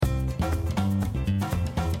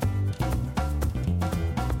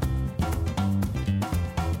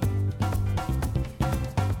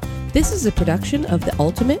This is a production of the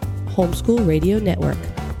Ultimate Homeschool Radio Network.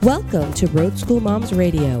 Welcome to Road School Moms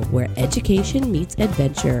Radio, where education meets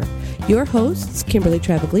adventure. Your hosts, Kimberly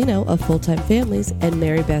Travaglino of Full Time Families and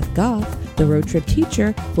Mary Beth Goff, the road trip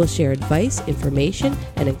teacher, will share advice, information,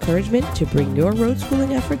 and encouragement to bring your road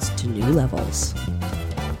schooling efforts to new levels.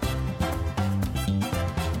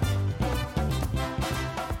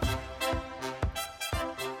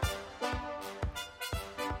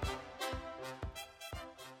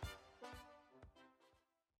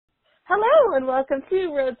 Hello and welcome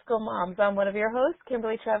to Road School Moms. I'm one of your hosts,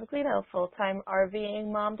 Kimberly Travaglino, full-time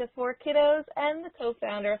RVing mom to 4 kiddos and the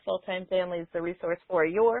co-founder of Full Time Families, the resource for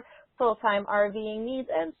your full-time RVing needs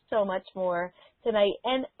and so much more. Tonight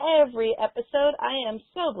and every episode, I am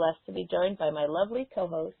so blessed to be joined by my lovely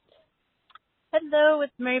co-host. Hello,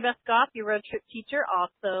 it's Mary Beth Goff, your road trip teacher,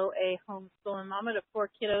 also a homeschooling mama to 4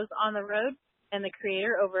 kiddos on the road, and the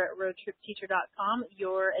creator over at roadtripteacher.com,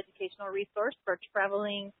 your educational resource for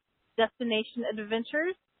traveling destination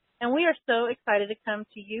adventures. And we are so excited to come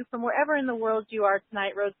to you from wherever in the world you are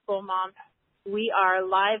tonight, Road School Moms. We are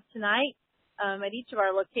live tonight at each of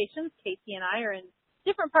our locations. Katie and I are in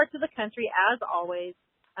different parts of the country, as always,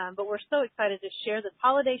 but we're so excited to share this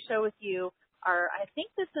holiday show with you. I think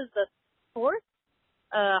this is the 4th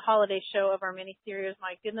holiday show of our mini-series.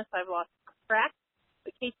 My goodness, I've lost track.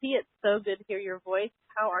 But Katie, it's so good to hear your voice.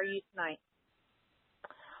 How are you tonight?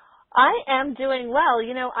 I am doing well.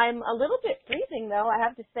 You know, I'm a little bit freezing, though, I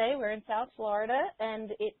have to say. We're in South Florida,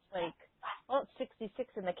 and it's it's 66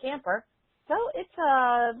 in the camper, so it's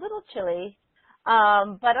a little chilly.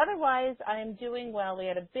 But otherwise, I'm doing well. We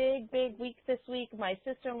had a big week this week. My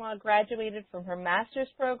sister-in-law graduated from her master's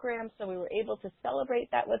program, so we were able to celebrate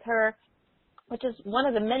that with her, which is one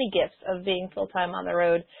of the many gifts of being full-time on the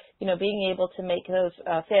road, you know, being able to make those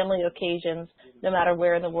family occasions no matter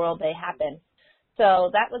where in the world they happen.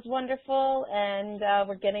 So that was wonderful, and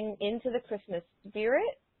we're getting into the Christmas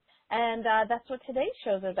spirit, and that's what today's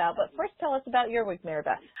show is about. But first, tell us about your week, Mary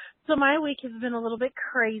Beth. So my week has been a little bit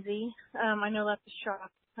crazy. I know that's a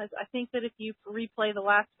shock. I think that if you replay the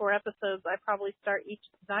last 4 episodes, I probably start each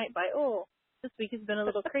night by, this week has been a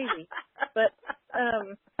little crazy. But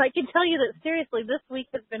I can tell you that, seriously, this week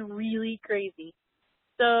has been really crazy.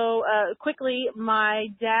 So quickly, my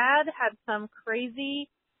dad had some crazy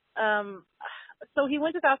so he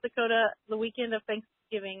went to South Dakota the weekend of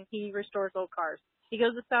Thanksgiving. He restores old cars. He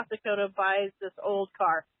goes to South Dakota, buys this old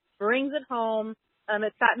car, brings it home.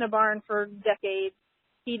 It sat in a barn for decades.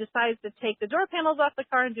 He decides to take the door panels off the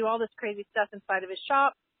car and do all this crazy stuff inside of his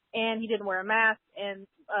shop, and he didn't wear a mask. And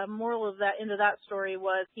moral of that end of that story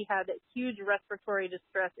was he had a huge respiratory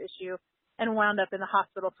distress issue and wound up in the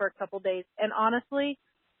hospital for a couple days. And honestly,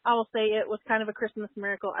 I will say it was kind of a Christmas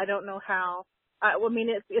miracle. I don't know how.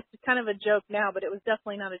 It's kind of a joke now, but it was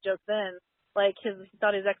definitely not a joke then. Like, he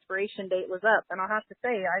thought his expiration date was up, and I'll have to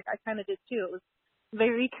say, I kind of did too. It was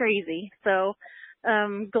very crazy. So,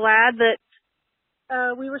 glad that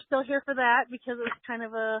we were still here for that, because it was kind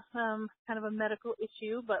of a medical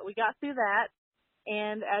issue, but we got through that.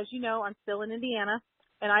 And as you know, I'm still in Indiana,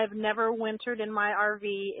 and I've never wintered in my RV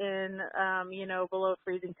in below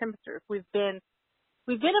freezing temperatures.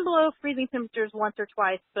 We've been in below freezing temperatures once or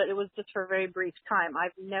twice, but it was just for a very brief time.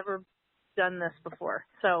 I've never done this before.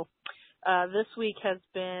 So this week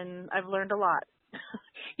I've learned a lot.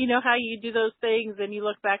 You know how you do those things and you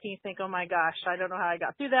look back and you think, oh my gosh, I don't know how I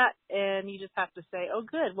got through that. And you just have to say, oh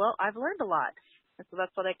good, well, I've learned a lot. And so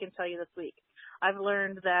that's what I can tell you this week. I've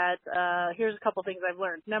learned that, here's a couple things I've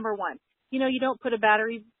learned. Number one, you don't put the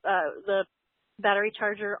battery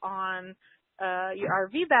charger on your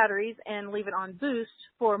RV batteries and leave it on boost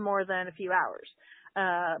for more than a few hours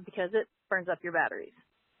because it burns up your batteries.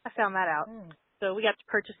 I found that out. So we got to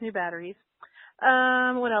purchase new batteries.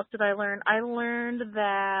 What else did I learn? I learned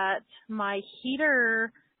that my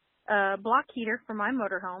heater, block heater for my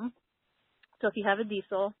motorhome, so if you have a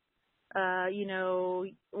diesel,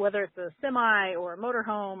 whether it's a semi or a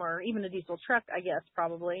motorhome or even a diesel truck, I guess,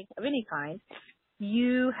 probably, of any kind,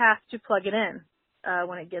 you have to plug it in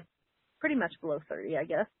when it gets pretty much below 30, I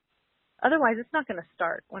guess. Otherwise, it's not going to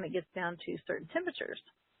start when it gets down to certain temperatures.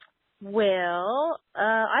 Well,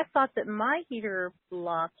 I thought that my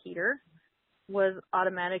block heater, was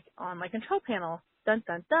automatic on my control panel. Dun,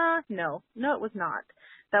 dun, dun. No, it was not.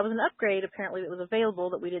 That was an upgrade, apparently, that was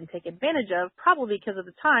available that we didn't take advantage of, probably because at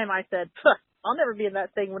the time I said, I'll never be in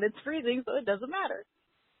that thing when it's freezing, so it doesn't matter.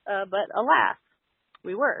 But alas,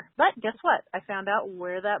 we were. But guess what? I found out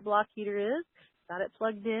where that block heater is. Got it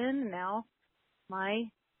plugged in, and now my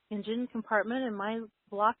engine compartment and my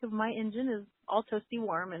block of my engine is all toasty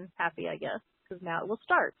warm and happy, I guess, because now it will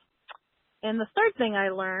start. And the third thing I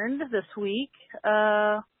learned this week,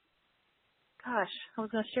 I was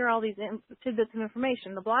going to share all these tidbits of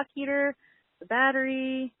information. The block heater, the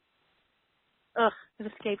battery. It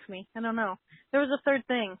escapes me. I don't know. There was a third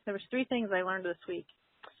thing. There was 3 things I learned this week.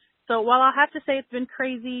 So while I'll have to say it's been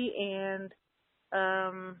crazy and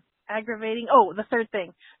aggravating. Oh, the third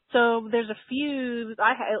thing. So there's a fuse.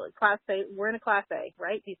 Class A. We're in a Class A,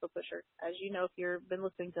 right? Diesel pusher. As you know, if you've been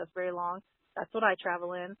listening to us very long, that's what I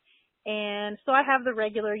travel in. And so I have the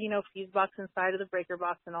regular, fuse box inside of the breaker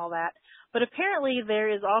box and all that. But apparently there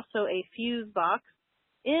is also a fuse box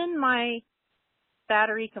in my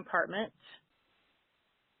battery compartment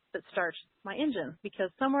that starts my engine, because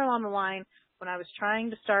somewhere along the line when I was trying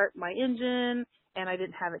to start my engine and I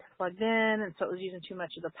didn't have it plugged in, and so it was using too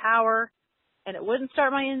much of the power and it wouldn't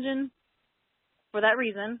start my engine for that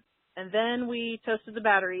reason. And then we toasted the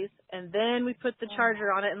batteries, and then we put the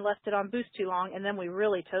charger on it and left it on boost too long, and then we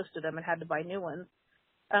really toasted them and had to buy new ones.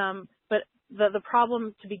 But the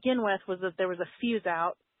problem to begin with was that there was a fuse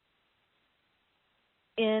out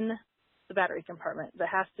in the battery compartment that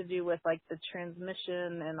has to do with like the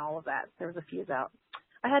transmission and all of that. There was a fuse out.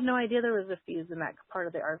 I had no idea there was a fuse in that part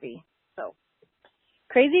of the RV. So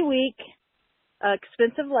crazy week,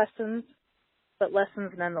 expensive lessons, but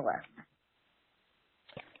lessons nonetheless.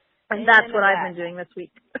 And that's what I've been doing this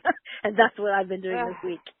week.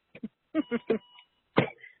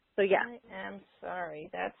 So yeah. I am sorry.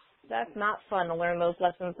 That's not fun to learn those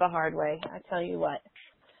lessons the hard way. I tell you what.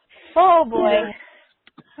 Oh boy. Yeah.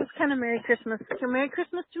 It's kind of Merry Christmas. So Merry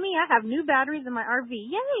Christmas to me. I have new batteries in my RV.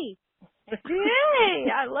 Yay! Yay!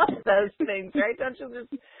 I love those things, right? Don't you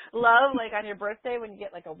just love, like, on your birthday when you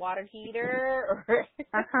get, like, a water heater? Or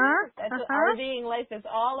That's what RVing life is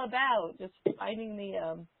all about, just finding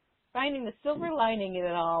the silver lining in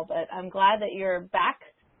it all. But I'm glad that you're back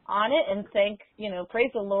on it, and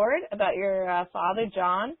praise the Lord about your father,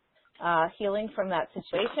 John, healing from that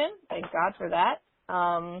situation. Thank God for that.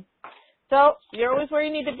 So you're always where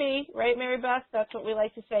you need to be, right, Mary Beth? That's what we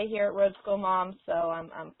like to say here at Road School Moms. So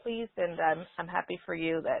I'm pleased, and I'm happy for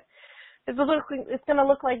you that it's going to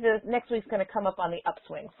look like the next week's going to come up on the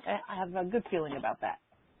upswing. I have a good feeling about that.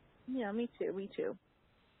 Yeah, me too.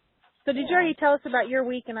 So did you already tell us about your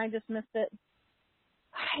week and I just missed it?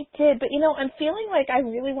 I did, but I'm feeling like I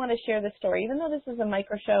really want to share this story. Even though this is a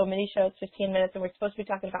micro show, mini show, it's 15 minutes, and we're supposed to be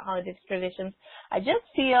talking about holiday traditions, I just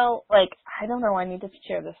feel like, I don't know, I need to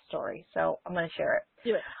share this story, so I'm going to share it.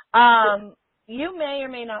 Do it. You may or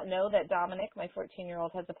may not know that Dominic, my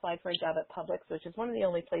 14-year-old, has applied for a job at Publix, which is one of the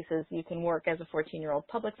only places you can work as a 14-year-old.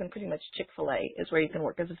 Publix and pretty much Chick-fil-A is where you can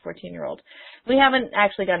work as a 14-year-old. We haven't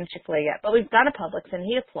actually done Chick-fil-A yet, but we've done a Publix, and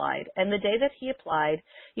he applied. And the day that he applied,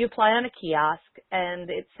 you apply on a kiosk, and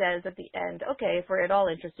it says at the end, okay, if we're at all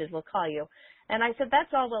interested, we'll call you. And I said,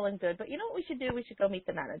 that's all well and good, but you know what we should do? We should go meet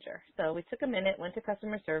the manager. So we took a minute, went to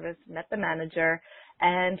customer service, met the manager,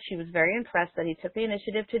 and she was very impressed that he took the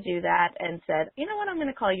initiative to do that and said, you know what, I'm going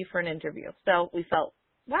to call you for an interview. So we felt,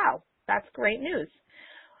 wow, that's great news.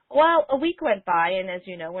 Well, a week went by, and as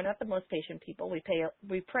you know, we're not the most patient people. We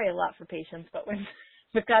pray a lot for patience, but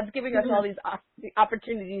God's giving us all these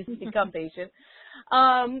opportunities to become patient.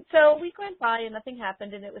 So a week went by, and nothing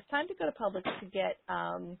happened, and it was time to go to Publix to get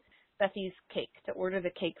Bethy's cake, to order the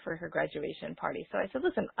cake for her graduation party. So I said,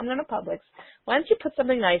 listen, I'm going to Publix. Why don't you put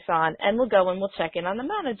something nice on, and we'll go and we'll check in on the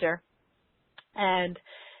manager. And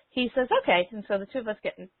he says, okay. And so the two of us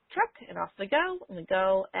get in the truck, and off we go,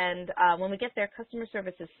 and when we get there, customer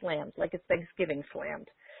service is slammed, like it's Thanksgiving slammed.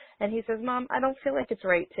 And he says, Mom, I don't feel like it's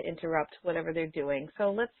right to interrupt whatever they're doing,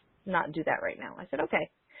 so let's not do that right now. I said, okay.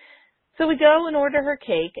 So we go and order her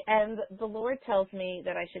cake, and the Lord tells me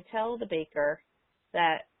that I should tell the baker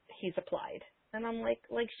that he's applied. And I'm like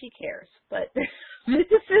she cares. But this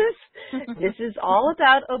is all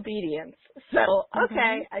about obedience. So,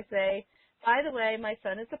 okay, I say, by the way, my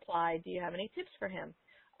son has applied. Do you have any tips for him?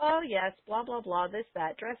 Oh, yes, blah, blah, blah, this,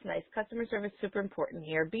 that, dress nice, customer service super important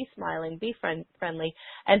here, be smiling, be friendly,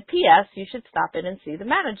 and P.S., you should stop in and see the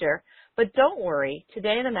manager. But don't worry,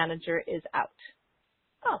 today the manager is out.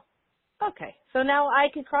 Oh, okay. So now I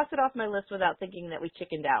can cross it off my list without thinking that we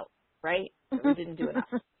chickened out, right? That we didn't do enough.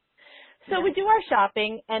 So we do our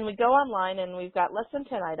shopping, and we go online, and we've got less than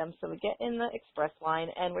 10 items, so we get in the express line,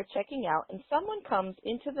 and we're checking out, and someone comes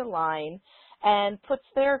into the line and puts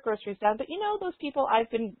their groceries down. But, you know, those people,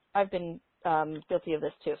 I've been guilty of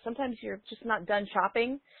this, too. Sometimes you're just not done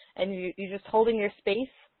shopping, and you're just holding your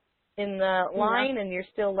space in the line, and you're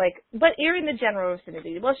still like, but you're in the general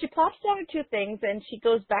vicinity. Well, she plops down her two things, and she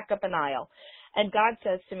goes back up an aisle. And God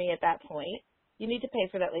says to me at that point, you need to pay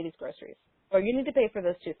for that lady's groceries. Or you need to pay for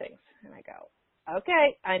those two things. And I go,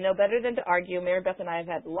 okay, I know better than to argue. Mary Beth and I have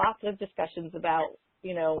had lots of discussions about,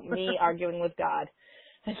 me arguing with God.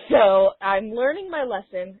 So I'm learning my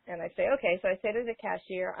lesson, and I say, okay, so I say to the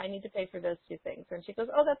cashier, I need to pay for those two things. And she goes,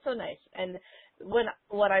 oh, that's so nice. And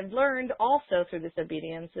what I've learned also through this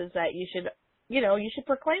obedience is that you should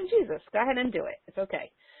proclaim Jesus. Go ahead and do it. It's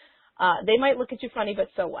okay. They might look at you funny, but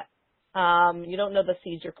so what? You don't know the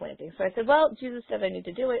seeds you're planting. So I said, well, Jesus said I need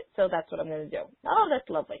to do it, so that's what I'm going to do. Oh, that's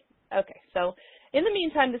lovely. Okay, so in the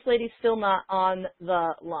meantime, this lady's still not on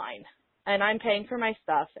the line. And I'm paying for my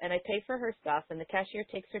stuff, and I pay for her stuff, and the cashier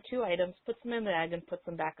takes her 2 items, puts them in the bag, and puts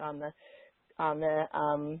them back on the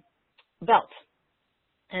belt.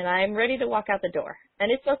 And I'm ready to walk out the door.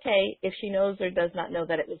 And it's okay if she knows or does not know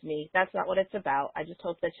that it was me. That's not what it's about. I just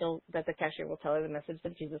hope that the cashier will tell her the message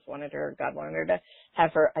that Jesus wanted her, or God wanted her to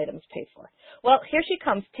have her items paid for. Well, here she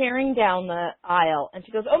comes tearing down the aisle, and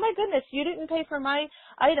she goes, oh my goodness, you didn't pay for my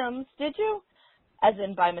items, did you? As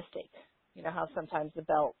in by mistake. You know how sometimes the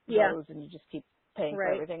belt goes and you just keep paying for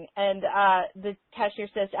everything. And the cashier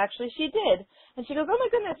says, actually, she did. And she goes, oh, my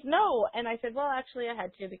goodness, no. And I said, well, actually, I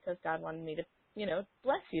had to because God wanted me to,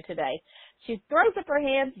 bless you today. She throws up her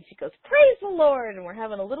hands and she goes, praise the Lord. And we're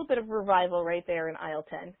having a little bit of revival right there in aisle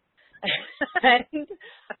 10. And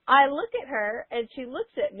I look at her and she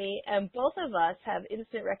looks at me and both of us have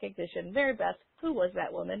instant recognition. Mary Beth, who was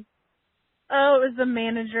that woman? Oh, it was the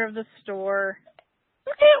manager of the store.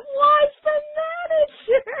 It was the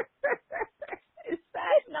manager. Is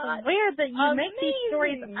that not weird that you amazing? Make these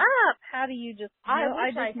stories up? How do you just? I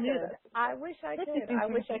wish I could.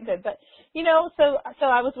 But so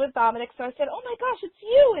I was with Dominic. So I said, "Oh my gosh, it's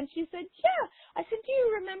you!" And she said, "Yeah." I said, "Do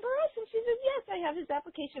you remember us?" And she said, "Yes, I have his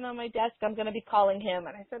application on my desk. I'm going to be calling him."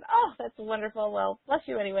 And I said, "Oh, that's wonderful. Well, bless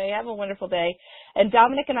you anyway. Have a wonderful day." And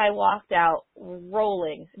Dominic and I walked out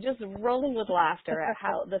rolling with laughter at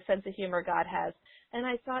how the sense of humor God has. And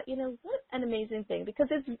I thought, what an amazing thing, because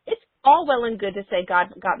it's all well and good to say God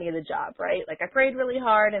got me the job, right? Like I prayed really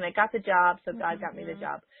hard and I got the job, so God got me the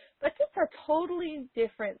job. But it's a totally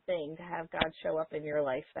different thing to have God show up in your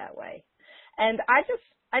life that way. And I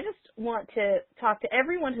just want to talk to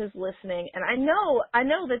everyone who's listening, and I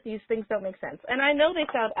know that these things don't make sense, and I know they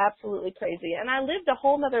sound absolutely crazy, and I lived a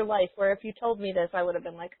whole other life where if you told me this, I would have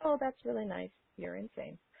been like, oh, that's really nice. You're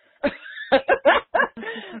insane.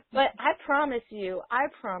 But I promise you,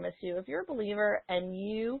 if you're a believer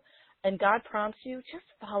and God prompts you, just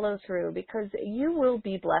follow through, because you will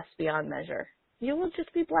be blessed beyond measure. You will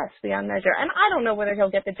just be blessed beyond measure. And I don't know whether he'll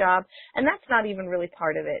get the job, and that's not even really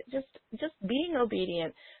part of it. Just being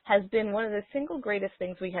obedient has been one of the single greatest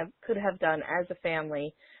things we could have done as a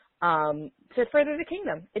family to further the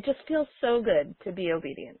kingdom. It just feels so good to be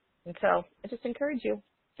obedient. And so I just encourage you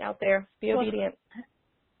out there, be obedient.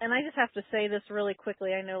 And I just have to say this really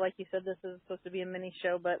quickly. I know, like you said, this is supposed to be a mini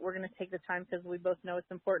show, but we're going to take the time because we both know it's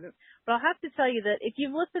important. But I'll have to tell you that if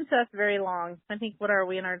you've listened to us very long, I think, what are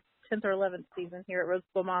we, in our 10th or 11th season here at Road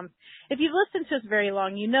School Moms? If you've listened to us very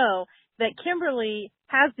long, you know that Kimberly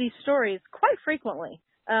has these stories quite frequently.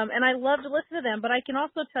 And I love to listen to them, but I can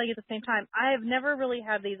also tell you at the same time, I have never really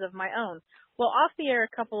had these of my own. Well, off the air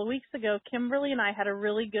a couple of weeks ago, Kimberly and I had a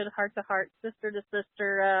really good heart-to-heart,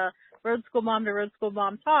 sister-to-sister, Road School Mom to Road School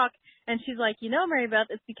Mom talk, and she's like, Mary Beth,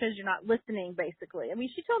 it's because you're not listening, basically. I mean,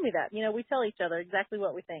 she told me that. We tell each other exactly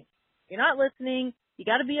what we think. You're not listening. You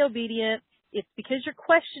got to be obedient. It's because you're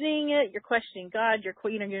questioning it. You're questioning God.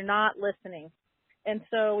 You're not listening. And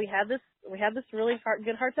so we had this really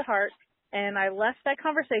good heart-to-heart, and I left that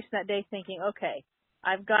conversation that day thinking, okay,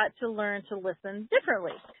 I've got to learn to listen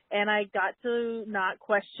differently. And I got to not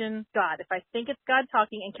question God. If I think it's God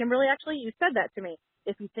talking, and Kimberly, actually, you said that to me.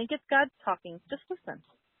 If you think it's God talking, just listen.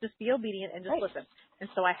 Just be obedient and just listen. And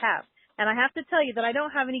so I have. And I have to tell you that I don't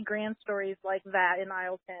have any grand stories like that in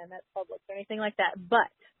aisle 10 at Publix or anything like that. But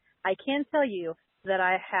I can tell you that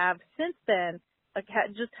I have since then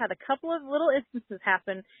just had a couple of little instances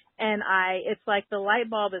happen, and it's like the light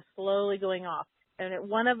bulb is slowly going off. And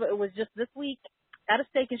one of it was just this week at a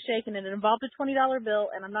Steak and Shake, and it involved a $20 bill,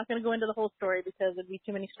 and I'm not going to go into the whole story because it'd be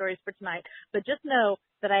too many stories for tonight, but just know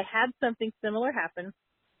that I had something similar happen.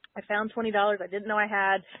 I found $20 I didn't know I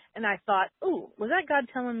had, and I thought, ooh, was that God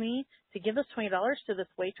telling me to give this $20 to this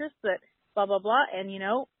waitress that blah, blah, blah, and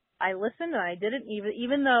I listened, and I didn't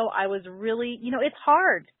even though I was really, it's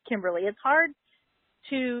hard, Kimberly, it's hard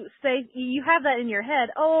to say, you have that in your head,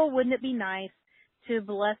 oh, wouldn't it be nice to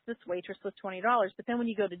bless this waitress with $20, but then when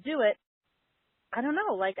you go to do it, I don't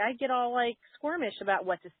know, I get all squirmish about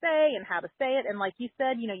what to say and how to say it. And like you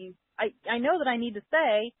said, I know that I need to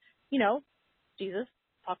say, Jesus,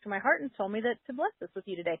 talked to my heart and told me that to bless this with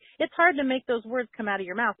you today. It's hard to make those words come out of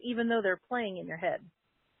your mouth, even though they're playing in your head.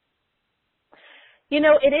 You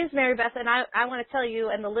know, it is, Mary Beth, and I want to tell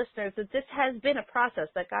you and the listeners that this has been a process,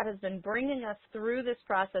 that God has been bringing us through this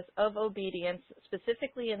process of obedience,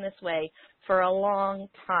 specifically in this way, for a long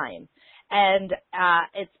time. And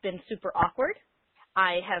it's been super awkward.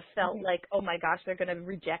 I have felt like, oh my gosh, they're going to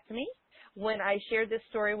reject me. When I shared this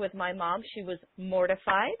story with my mom, she was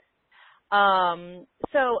mortified.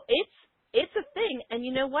 So it's a thing, and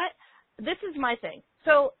you know what? This is my thing.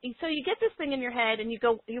 So you get this thing in your head, and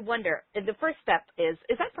you wonder. The first step is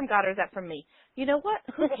that from God or is that from me? You know what?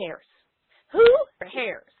 Who cares? Who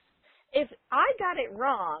cares? If I got it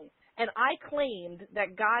wrong and I claimed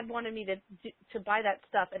that God wanted me to buy that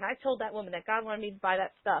stuff, and I told that woman that God wanted me to buy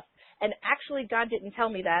that stuff, and actually God didn't tell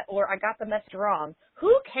me that, or I got the message wrong,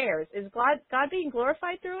 who cares? Is God being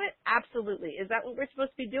glorified through it? Absolutely. Is that what we're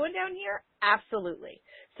supposed to be doing down here? Absolutely.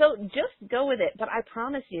 So just go with it. But I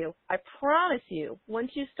promise you,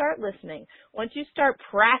 once you start listening, once you start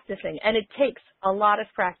practicing, and it takes a lot of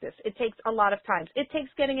practice, it takes a lot of times, it takes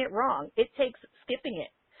getting it wrong, it takes skipping it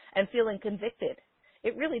and feeling convicted.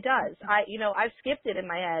 It really does. I've skipped it in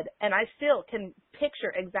my head, and I still can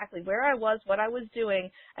picture exactly where I was, what I was doing,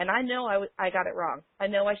 and I know I got it wrong. I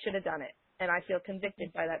know I should have done it, and I feel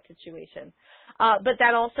convicted by that situation. But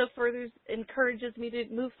that also further encourages me to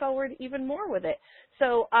move forward even more with it.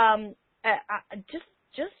 So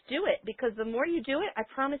just do it, because the more you do it, I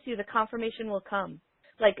promise you the confirmation will come.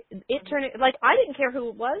 I didn't care who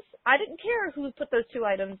it was. I didn't care who put those 2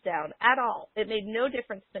 items down at all. It made no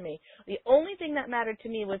difference to me. The only thing that mattered to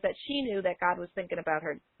me was that she knew that God was thinking about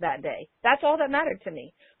her that day. That's all that mattered to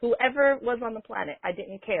me. Whoever was on the planet, I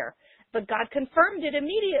didn't care. But God confirmed it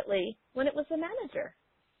immediately when it was the manager.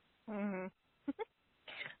 Mm-hmm.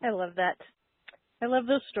 I love that. I love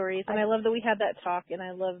those stories, and I love that we had that talk, and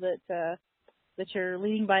I love that you're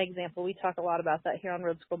leading by example. We talk a lot about that here on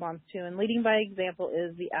Road School Moms too, and leading by example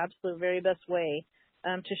is the absolute very best way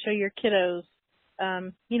to show your kiddos,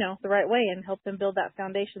 the right way and help them build that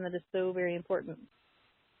foundation that is so very important.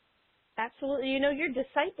 Absolutely. You're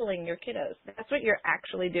discipling your kiddos. That's what you're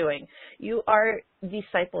actually doing. You are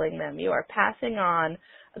discipling them. You are passing on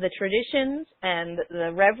the traditions and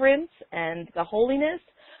the reverence and the holiness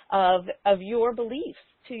of your beliefs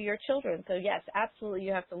to your children. So yes, absolutely,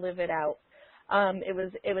 you have to live it out. It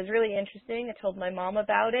was really interesting. I told my mom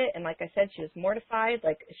about it, and like I said, she was mortified.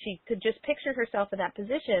 Like, she could just picture herself in that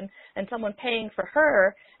position and someone paying for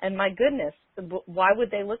her, and my goodness, why would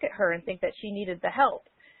they look at her and think that she needed the help?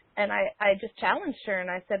 And I just challenged her, and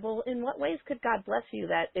I said, well, in what ways could God bless you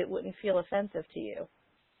that it wouldn't feel offensive to you?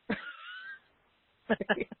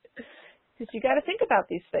 Because you got to think about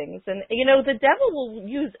these things. And, the devil will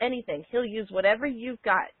use anything. He'll use whatever you've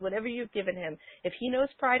got, whatever you've given him. If he knows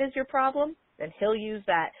pride is your problem, then he'll use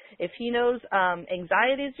that. If he knows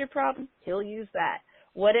anxiety is your problem, he'll use that.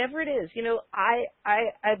 Whatever it is,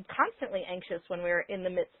 I'm constantly anxious when we're in the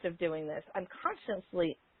midst of doing this. I'm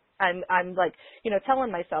like,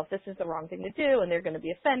 telling myself this is the wrong thing to do, and they're going to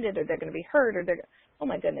be offended, or they're going to be hurt, or oh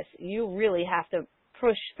my goodness, you really have to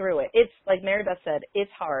push through it. It's like Mary Beth said,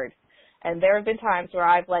 it's hard. And there have been times where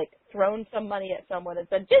I've thrown some money at someone and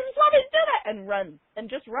said, Jesus, want me to do that, and run, and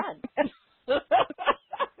just run.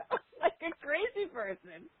 Like a crazy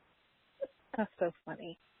person. That's so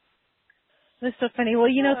funny. That's so funny. Well,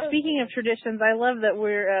 speaking of traditions, I love that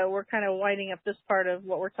we're kind of winding up this part of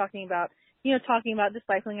what we're talking about. Talking about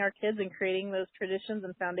discipling our kids and creating those traditions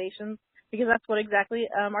and foundations, because that's what exactly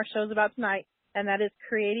our show's about tonight, and that is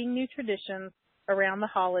creating new traditions around the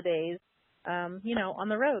holidays, on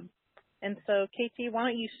the road. And so, Katie, why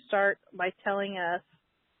don't you start by telling us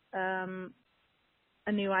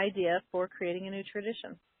a new idea for creating a new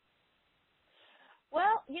tradition?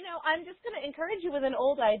 Well, I'm just going to encourage you with an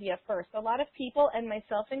old idea first. A lot of people, and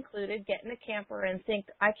myself included, get in a camper and think,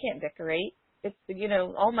 I can't decorate. It's,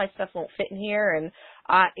 all my stuff won't fit in here, and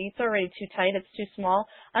it's already too tight, it's too small.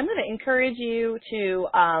 I'm going to encourage you to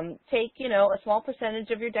take, a small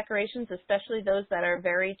percentage of your decorations, especially those that are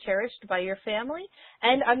very cherished by your family,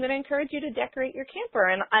 and I'm going to encourage you to decorate your camper.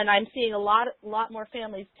 And I'm seeing a lot more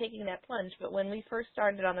families taking that plunge, but when we first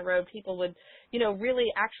started on the road, people would,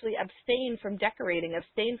 really actually abstain from decorating,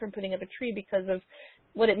 abstain from putting up a tree because of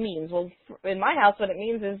what it means. Well, in my house, what it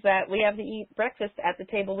means is that we have to eat breakfast at the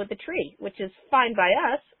table with the tree, which is fine by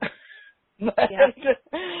us. But,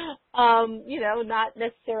 not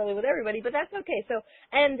necessarily with everybody, but that's okay. So,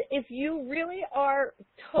 and if you really are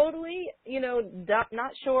totally,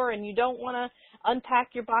 not sure and you don't want to unpack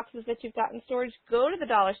your boxes that you've got in storage, go to the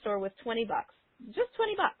dollar store with $20. Just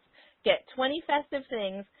 $20. Get 20 festive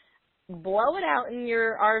things. blow it out in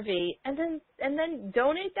your RV, and then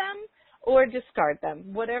donate them or discard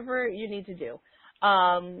them, whatever you need to do.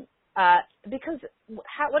 Because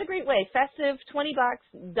what a great way. Festive,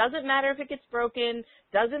 $20, doesn't matter if it gets broken,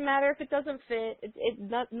 doesn't matter if it doesn't fit,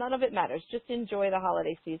 none of it matters. Just enjoy the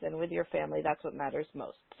holiday season with your family. That's what matters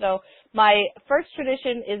most. So my first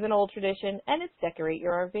tradition is an old tradition, and it's decorate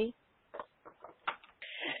your RV.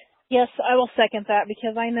 Yes, I will second that,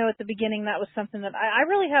 because I know at the beginning that was something that I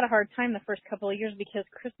really had a hard time the first couple of years, because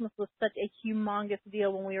Christmas was such a humongous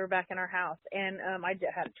deal when we were back in our house. And I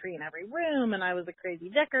had a tree in every room, and I was a crazy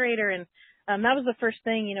decorator. And that was the first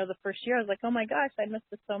thing, the first year I was like, oh my gosh, I missed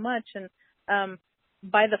this so much. And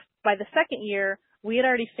by the second year, we had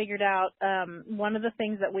already figured out one of the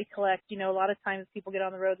things that we collect. A lot of times people get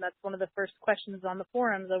on the road, and that's one of the first questions on the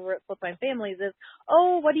forums over at Full Time Families is,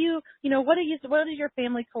 oh, what does your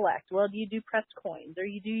family collect? Well, do you do pressed coins, or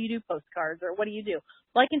you do postcards, or what do you do?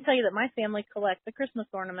 Well, I can tell you that my family collects a Christmas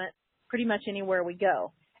ornament pretty much anywhere we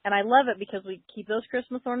go. And I love it because we keep those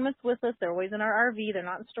Christmas ornaments with us. They're always in our RV. They're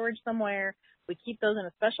not in storage somewhere. We keep those in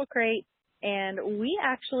a special crate, and we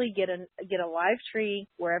actually get a live tree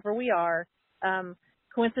wherever we are.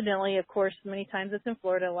 Coincidentally, of course, many times it's in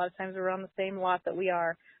Florida. A lot of times we're on the same lot that we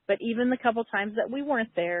are. But even the couple times that we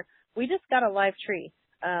weren't there, we just got a live tree.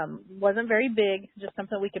 Wasn't very big, just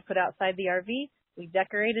something we could put outside the RV. We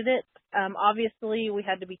decorated it. Obviously, we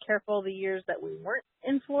had to be careful the years that we weren't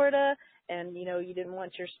in Florida, and, you didn't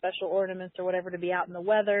want your special ornaments or whatever to be out in the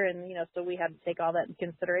weather, and, so we had to take all that in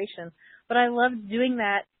consideration. But I loved doing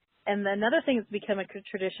that. And another thing that's become a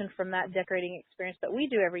tradition from that decorating experience that we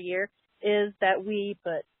do every year is that we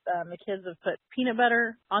put, the kids have put peanut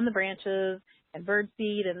butter on the branches and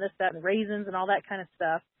birdseed and this, that, and raisins and all that kind of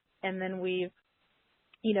stuff. And then we've,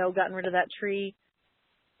 gotten rid of that tree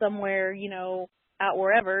somewhere, out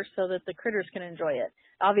wherever, so that the critters can enjoy it.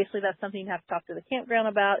 Obviously, that's something you have to talk to the campground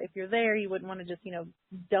about. If you're there, you wouldn't want to just,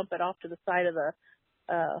 dump it off to the side of the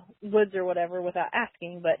woods or whatever without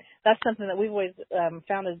asking. But that's something that we've always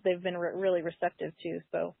found is they've been really receptive to.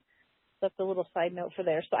 So that's a little side note for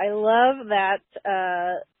there. So I love that,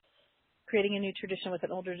 creating a new tradition with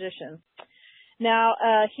an old tradition. Now,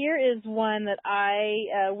 here is one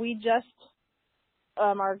that we just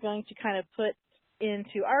are going to kind of put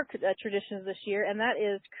into our traditions this year, and that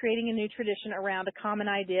is creating a new tradition around a common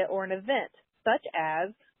idea or an event, such as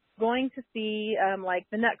going to see like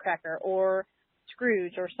the Nutcracker or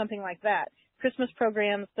Scrooge or something like that. Christmas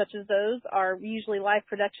programs such as those are usually live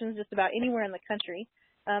productions just about anywhere in the country.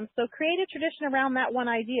 So create a tradition around that one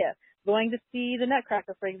idea. Going to see the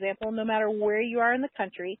Nutcracker, for example, no matter where you are in the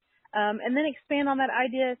country, and then expand on that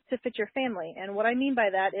idea to fit your family. And what I mean by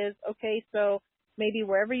that is, okay, so maybe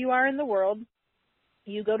wherever you are in the world,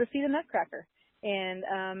 you go to see the Nutcracker. And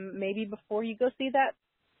maybe before you go see that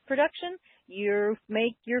production, you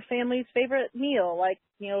make your family's favorite meal, like,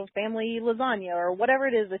 family lasagna or whatever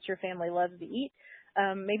it is that your family loves to eat.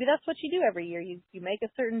 Maybe that's what you do every year. You make a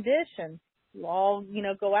certain dish, and you all,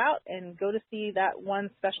 go out and go to see that one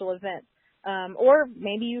special event. Or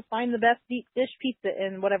maybe you find the best deep dish pizza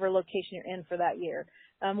in whatever location you're in for that year.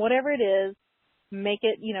 Whatever it is, make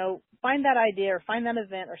it, find that idea or find that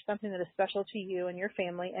event or something that is special to you and your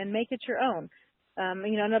family and make it your own.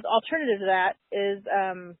 Another alternative to that is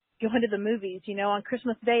going to the movies. On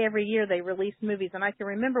Christmas Day every year they release movies. And I can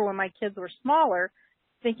remember when my kids were smaller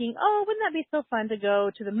thinking, oh, wouldn't that be so fun to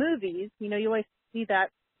go to the movies? You always see that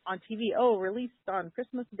on TV, released on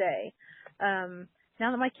Christmas Day.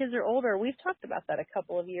 Now that my kids are older, we've talked about that a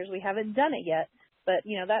couple of years. We haven't done it yet, but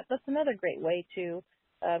that's another great way to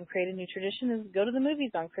create a new tradition is go to the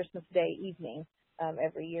movies on Christmas Day evening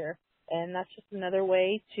every year, and that's just another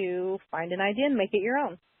way to find an idea and make it your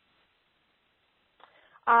own.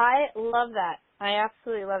 I love that. I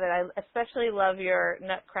absolutely love it. I especially love your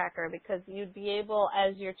Nutcracker because you'd be able,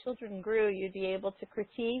 as your children grew, you'd be able to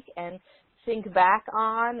critique and think back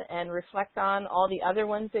on and reflect on all the other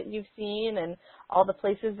ones that you've seen and all the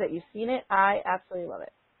places that you've seen it. I absolutely love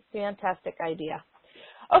it. Fantastic idea.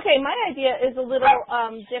 Okay, my idea is a little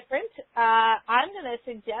different. I'm going to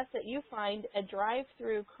suggest that you find a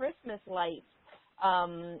drive-through Christmas light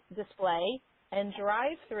display and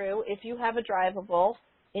drive through if you have a drivable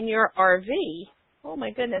in your RV. Oh my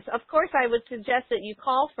goodness. Of course I would suggest that you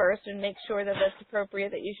call first and make sure that that's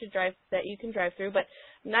appropriate, that you can drive through, but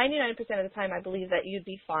 99% of the time I believe that you'd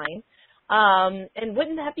be fine. And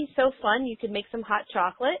wouldn't that be so fun? You could make some hot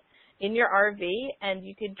chocolate in your RV and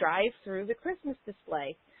you could drive through the Christmas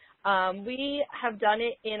display. We have done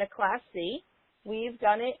it in a Class C. We've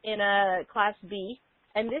done it in a Class B.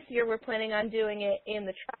 And this year we're planning on doing it in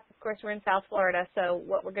the course, we're in South Florida, so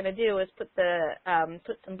what we're going to do is put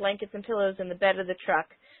some blankets and pillows in the bed of the truck,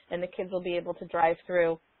 and the kids will be able to drive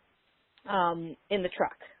through in the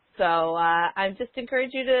truck. So I just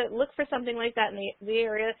encourage you to look for something like that in the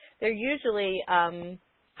area. They're usually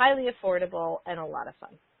highly affordable and a lot of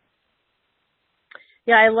fun.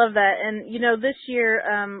 Yeah, I love that. And, this year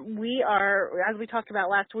we are, as we talked about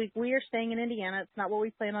last week, we are staying in Indiana. It's not what we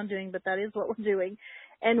plan on doing, but that is what we're doing.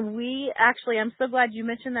 And we actually, I'm so glad you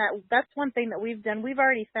mentioned that. That's one thing that we've done. We've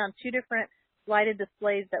already found 2 different lighted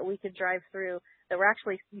displays that we could drive through that were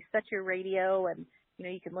actually, you set your radio and,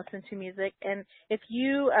 you can listen to music. And if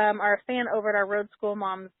you are a fan over at our Road School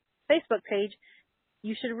Moms Facebook page,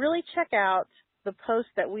 you should really check out the post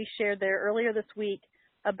that we shared there earlier this week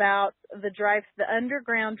about the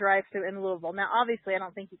underground drive-through in Louisville. Now, obviously, I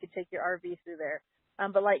don't think you could take your RV through there.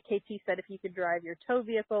 But like KT said, if you could drive your tow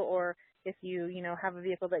vehicle, or if you, have a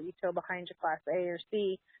vehicle that you tow behind you, Class A or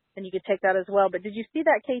C, then you could take that as well. But did you see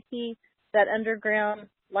that, KT, that underground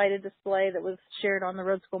lighted display that was shared on the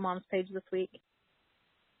Road School Moms page this week?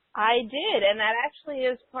 I did, and that actually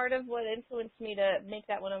is part of what influenced me to make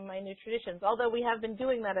that one of my new traditions. Although we have been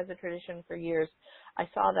doing that as a tradition for years, I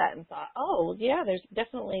saw that and thought, oh, yeah, there's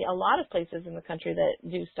definitely a lot of places in the country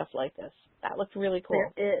that do stuff like this. That looks really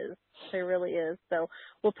cool. There is. There really is. So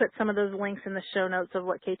we'll put some of those links in the show notes of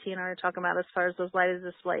what KT and I are talking about as far as those lighted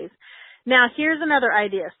displays. Now, here's another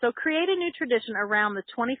idea. So create a new tradition around the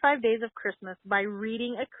 25 days of Christmas by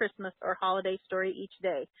reading a Christmas or holiday story each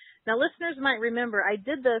day. Now, listeners might remember I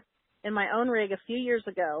did this in my own rig a few years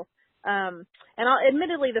ago.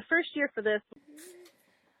 Admittedly, the first year for this.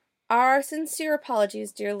 Our sincere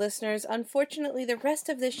apologies, dear listeners. Unfortunately, the rest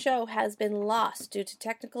of this show has been lost due to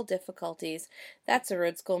technical difficulties. That's a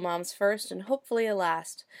Road School Mom's first and hopefully a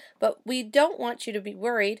last. But we don't want you to be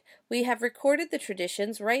worried. We have recorded the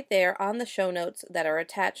traditions right there on the show notes that are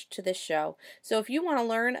attached to this show. So if you want to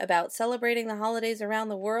learn about celebrating the holidays around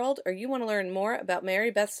the world, or you want to learn more about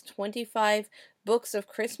Mary Beth's 25 books of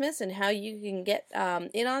Christmas and how you can get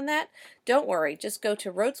in on that, don't worry. Just go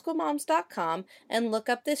to roadschoolmoms.com and look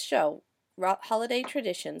up this show, Holiday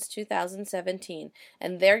Traditions 2017,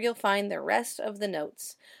 and there you'll find the rest of the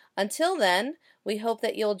notes. Until then, we hope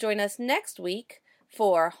that you'll join us next week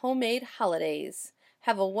for Homemade Holidays.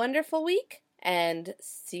 Have a wonderful week, and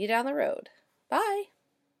see you down the road. Bye.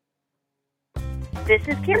 This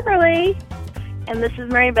is Kimberly. And this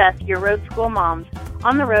is Mary Beth, your Road School Moms,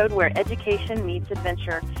 on the road where education meets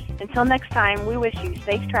adventure. Until next time, we wish you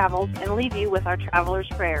safe travels and leave you with our traveler's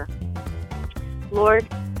prayer. Lord,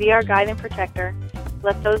 be our guide and protector.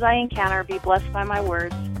 Let those I encounter be blessed by my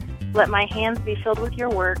words. Let my hands be filled with your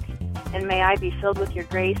work, and may I be filled with your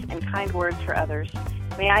grace and kind words for others.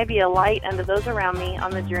 May I be a light unto those around me on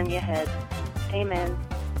the journey ahead. Amen.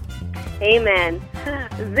 Amen.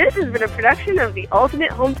 This has been a production of the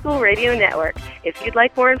Ultimate Homeschool Radio Network. If you'd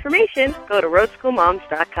like more information, go to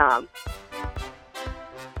roadschoolmoms.com.